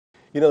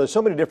You know, there's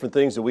so many different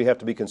things that we have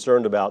to be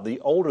concerned about. The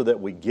older that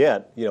we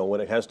get, you know,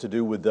 when it has to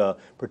do with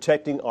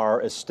protecting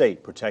our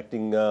estate,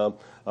 protecting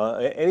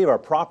any of our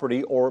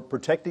property, or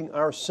protecting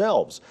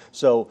ourselves.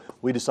 So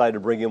we decided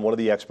to bring in one of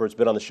the experts,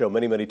 been on the show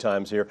many, many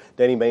times here,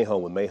 Danny MayHone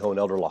with MayHone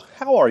Elder Law.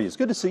 How are you? It's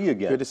good to see you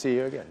again. Good to see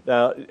you again.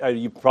 Now,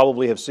 you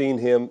probably have seen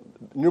him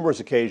numerous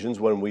occasions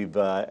when we've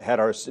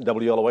had our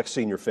WLOX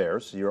senior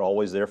fairs. You're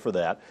always there for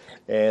that.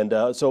 And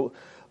so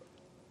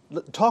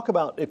talk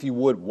about, if you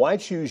would, why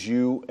choose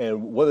you and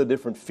what are the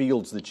different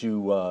fields that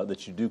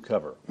you do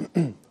cover?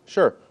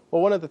 Sure.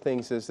 Well, one of the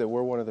things is that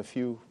we're one of the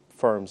few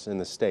firms in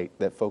the state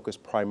that focus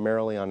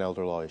primarily on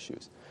elder law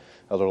issues.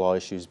 Elder law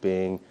issues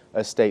being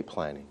estate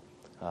planning,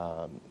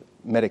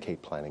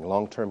 Medicaid planning,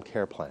 long-term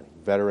care planning,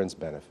 veterans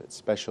benefits,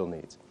 special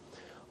needs.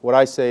 What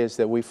I say is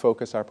that we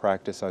focus our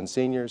practice on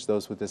seniors,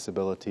 those with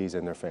disabilities,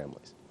 and their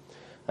families.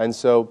 And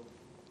so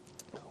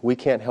we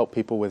can't help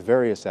people with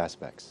various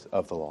aspects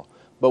of the law,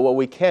 but what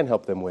we can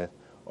help them with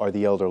are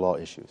the elder law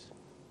issues.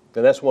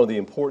 And that's one of the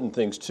important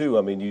things too.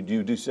 I mean, you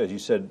do, as you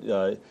said,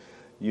 there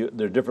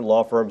are different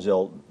law firms.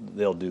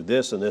 They'll do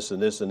this and this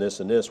and this and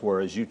this and this,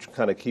 whereas you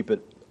kind of keep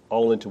it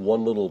all into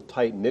one little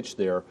tight niche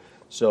there.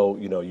 So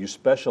you know you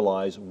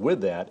specialize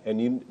with that,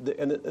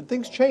 and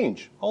things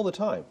change all the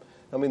time.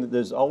 I mean,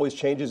 there's always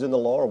changes in the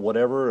law or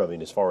whatever. I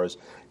mean, as far as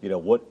you know,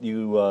 what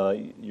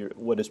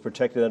is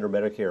protected under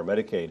Medicare or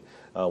Medicaid,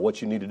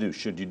 what you need to do.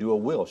 Should you do a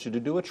will? Should you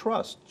do a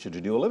trust? Should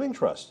you do a living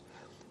trust?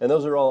 And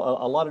those are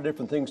all a lot of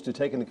different things to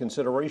take into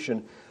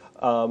consideration.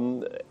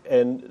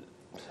 And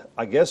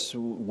I guess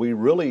we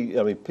really,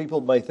 I mean,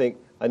 people may think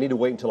I need to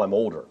wait until I'm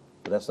older,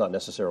 but that's not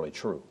necessarily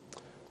true.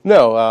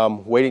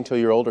 No, waiting till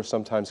you're older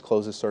sometimes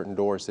closes certain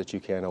doors that you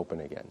can't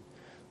open again.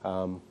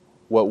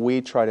 What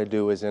we try to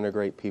do is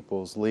integrate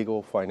people's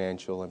legal,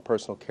 financial, and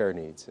personal care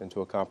needs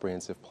into a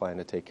comprehensive plan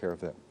to take care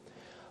of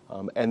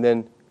them. And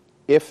then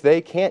if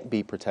they can't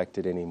be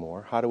protected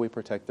anymore, how do we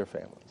protect their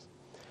families?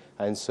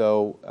 And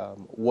so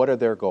what are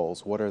their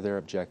goals? What are their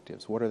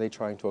objectives? What are they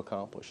trying to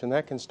accomplish? And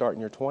that can start in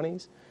your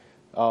 20s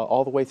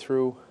all the way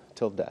through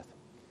till death.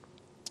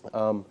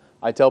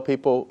 I tell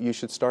people you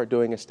should start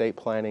doing estate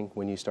planning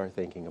when you start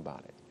thinking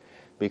about it,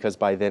 because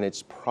by then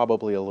it's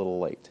probably a little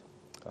late.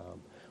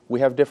 We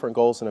have different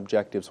goals and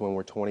objectives when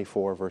we're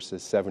 24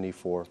 versus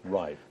 74.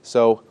 Right.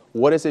 So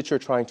what is it you're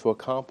trying to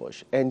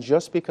accomplish? And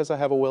just because I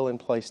have a will in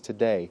place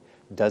today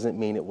doesn't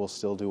mean it will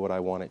still do what I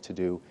want it to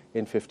do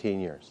in 15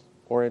 years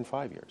or in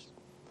 5 years.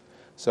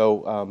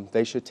 So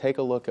they should take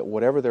a look at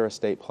whatever their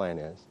estate plan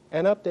is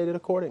and update it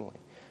accordingly.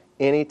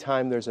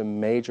 Anytime there's a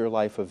major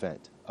life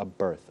event, a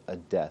birth, a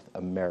death,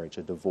 a marriage,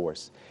 a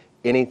divorce,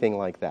 anything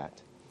like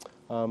that,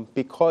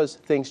 because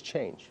things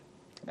change.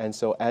 And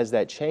so as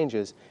that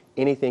changes,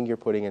 anything you're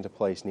putting into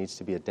place needs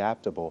to be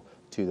adaptable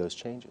to those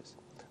changes.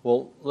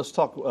 Well, let's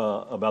talk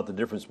about the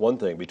difference, one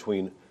thing,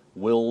 between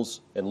wills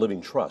and living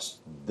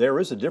trusts. There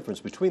is a difference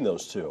between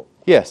those two.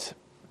 Yes.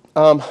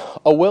 A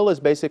will is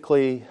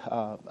basically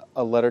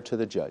a letter to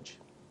the judge.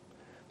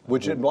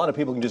 Which a lot of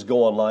people can just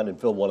go online and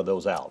fill one of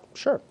those out.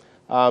 Sure.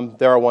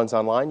 There are ones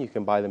online. You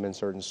can buy them in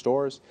certain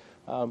stores.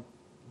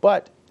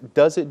 But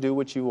does it do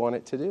what you want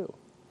it to do?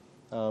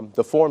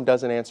 The form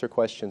doesn't answer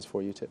questions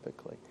for you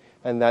typically.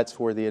 And that's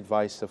where the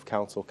advice of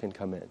counsel can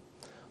come in.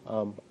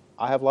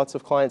 I have lots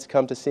of clients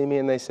come to see me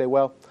and they say,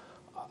 well,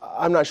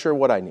 I'm not sure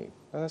what I need.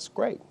 And that's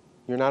great.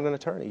 You're not an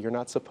attorney. You're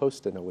not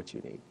supposed to know what you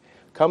need.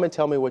 Come and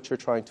tell me what you're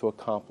trying to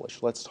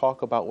accomplish. Let's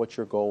talk about what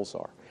your goals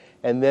are.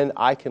 And then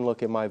I can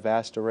look at my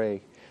vast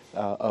array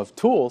of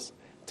tools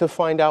to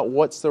find out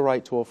what's the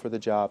right tool for the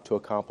job to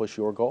accomplish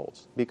your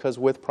goals. Because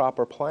with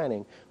proper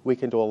planning, we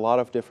can do a lot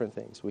of different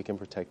things. We can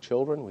protect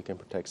children, we can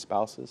protect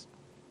spouses,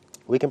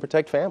 we can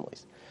protect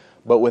families.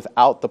 But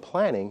without the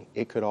planning,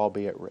 it could all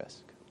be at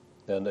risk.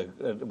 And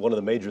one of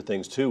the major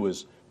things too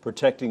is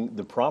protecting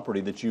the property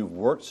that you've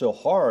worked so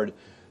hard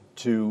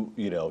to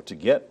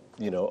get,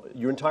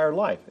 your entire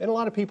life. And a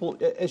lot of people,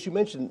 as you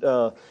mentioned,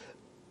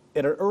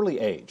 at an early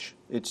age,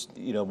 it's,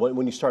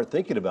 when you start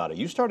thinking about it,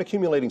 you start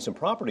accumulating some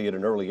property at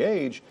an early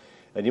age,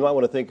 and you might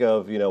want to think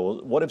of,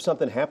 what if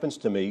something happens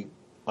to me,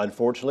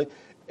 unfortunately,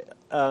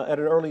 at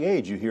an early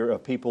age. You hear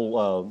of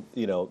people,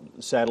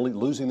 sadly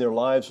losing their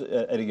lives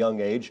at a young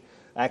age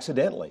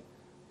accidentally.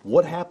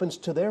 What happens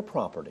to their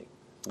property?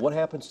 What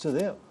happens to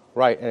them?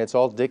 Right, and it's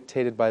all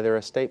dictated by their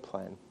estate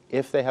plan.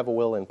 If they have a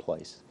will in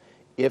place,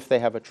 if they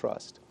have a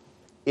trust,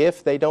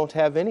 if they don't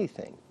have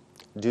anything,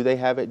 do they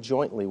have it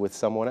jointly with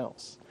someone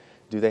else?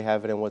 Do they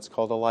have it in what's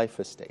called a life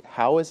estate?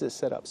 How is it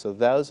set up? So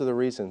those are the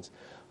reasons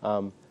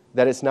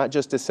that it's not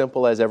just as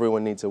simple as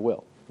everyone needs a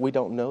will. We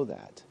don't know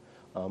that.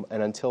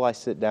 And until I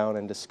sit down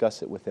and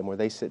discuss it with them, or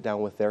they sit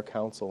down with their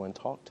counsel and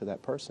talk to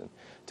that person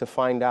to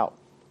find out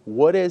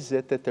what is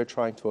it that they're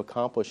trying to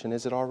accomplish, and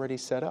is it already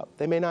set up?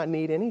 They may not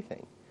need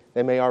anything.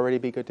 They may already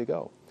be good to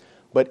go.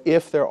 But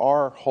if there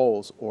are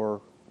holes or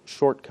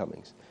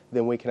shortcomings,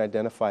 then we can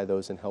identify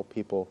those and help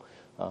people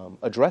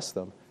address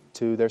them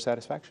to their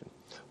satisfaction.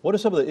 What are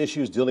some of the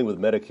issues dealing with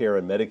Medicare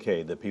and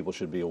Medicaid that people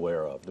should be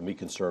aware of, to be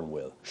concerned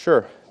with?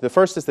 Sure. The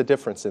first is the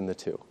difference in the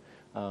two.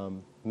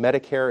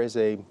 Medicare is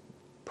a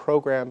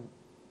program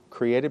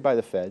created by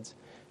the feds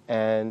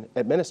and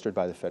administered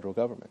by the federal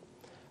government.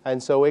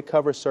 And so it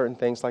covers certain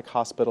things like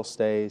hospital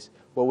stays.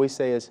 What we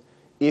say is,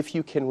 if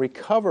you can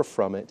recover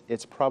from it,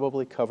 it's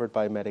probably covered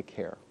by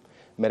Medicare.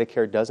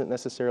 Medicare doesn't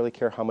necessarily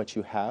care how much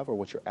you have or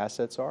what your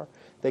assets are.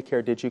 They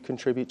care, did you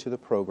contribute to the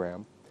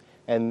program,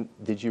 and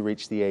did you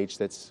reach the age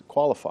that's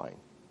qualifying?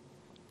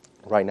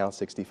 Right now,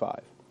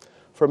 65.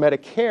 For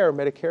Medicare,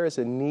 Medicare is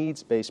a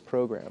needs-based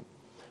program,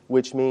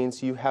 which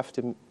means you have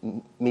to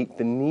meet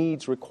the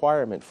needs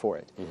requirement for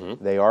it.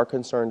 They are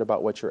concerned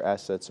about what your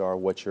assets are,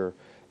 what your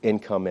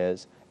income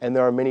is, and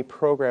there are many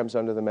programs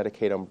under the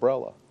Medicaid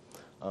umbrella.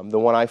 The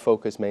one I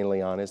focus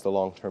mainly on is the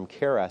long-term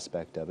care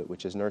aspect of it,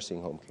 which is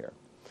nursing home care.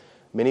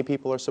 Many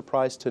people are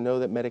surprised to know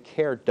that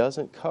Medicare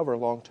doesn't cover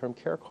long-term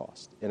care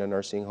costs in a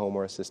nursing home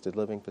or assisted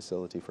living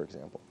facility, for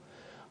example.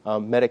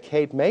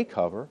 Medicaid may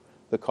cover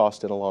the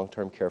cost in a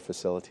long-term care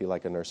facility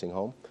like a nursing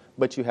home,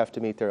 but you have to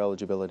meet their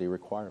eligibility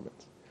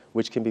requirements,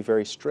 which can be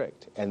very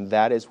strict. And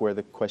that is where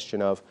the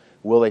question of,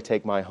 will they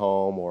take my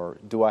home, or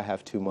do I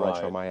have too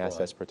much, or my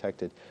assets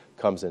protected,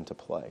 comes into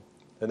play.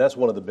 And that's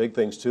one of the big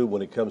things, too,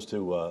 when it comes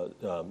to,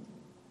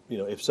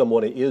 if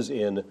someone is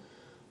in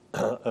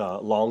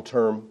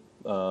long-term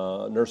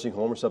nursing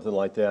home or something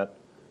like that,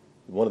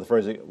 one of the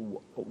phrases,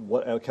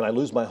 can I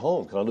lose my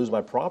home? Can I lose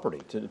my property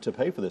to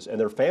pay for this? And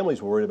their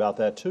families worried about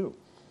that, too.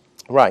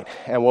 Right.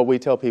 And what we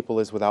tell people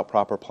is, without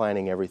proper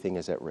planning, everything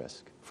is at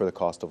risk for the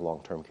cost of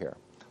long-term care.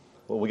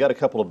 Well, we got a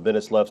couple of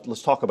minutes left.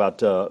 Let's talk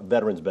about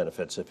veterans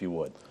benefits, if you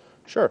would.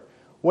 Sure.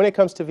 When it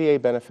comes to VA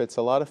benefits,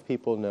 a lot of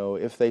people know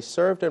if they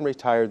served and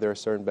retired, there are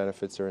certain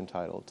benefits they're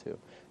entitled to.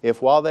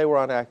 If while they were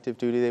on active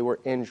duty they were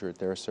injured,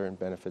 there are certain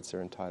benefits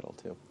they're entitled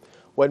to.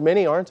 What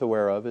many aren't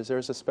aware of is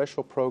there's a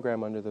special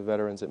program under the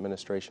Veterans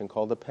Administration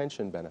called the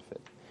pension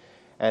benefit.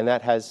 And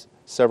that has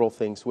several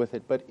things with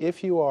it. But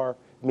if you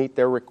meet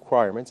their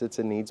requirements, it's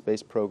a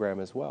needs-based program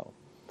as well.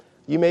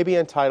 You may be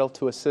entitled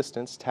to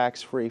assistance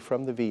tax-free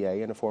from the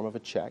VA in the form of a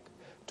check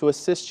to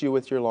assist you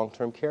with your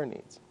long-term care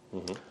needs.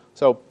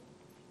 So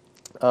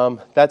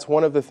that's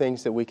one of the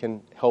things that we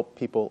can help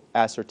people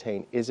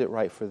ascertain. Is it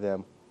right for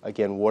them?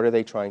 Again, what are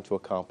they trying to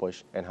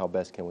accomplish, and how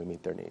best can we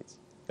meet their needs?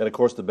 And of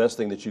course, the best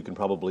thing that you can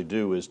probably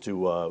do is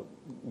to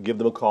give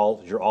them a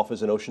call, your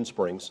office in Ocean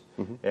Springs,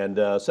 and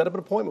set up an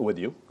appointment with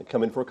you and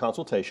come in for a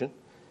consultation,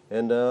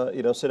 and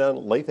sit down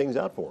and lay things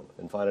out for them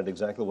and find out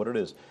exactly what it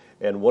is.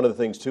 And one of the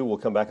things, too, we'll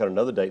come back on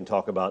another date and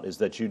talk about is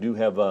that you do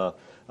have, we've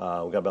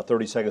got about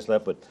 30 seconds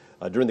left,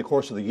 but during the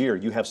course of the year,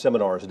 you have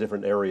seminars in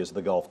different areas of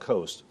the Gulf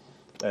Coast.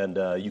 And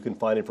you can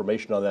find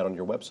information on that on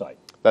your website.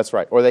 That's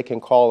right. Or they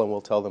can call and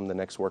we'll tell them the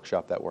next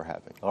workshop that we're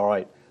having. All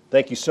right.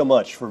 Thank you so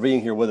much for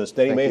being here with us.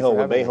 Danny MayHone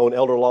with MayHone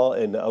Elder Law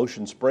in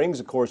Ocean Springs.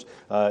 Of course,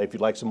 if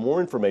you'd like some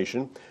more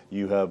information,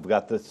 you have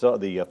got the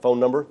phone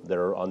number that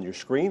are on your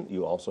screen.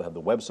 You also have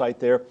the website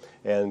there.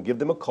 And give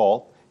them a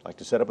call. I'd like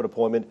to set up an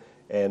appointment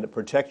and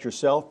protect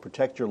yourself,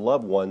 protect your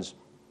loved ones,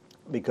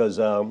 because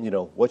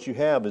what you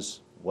have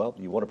is, well,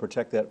 you want to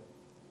protect that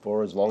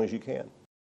for as long as you can.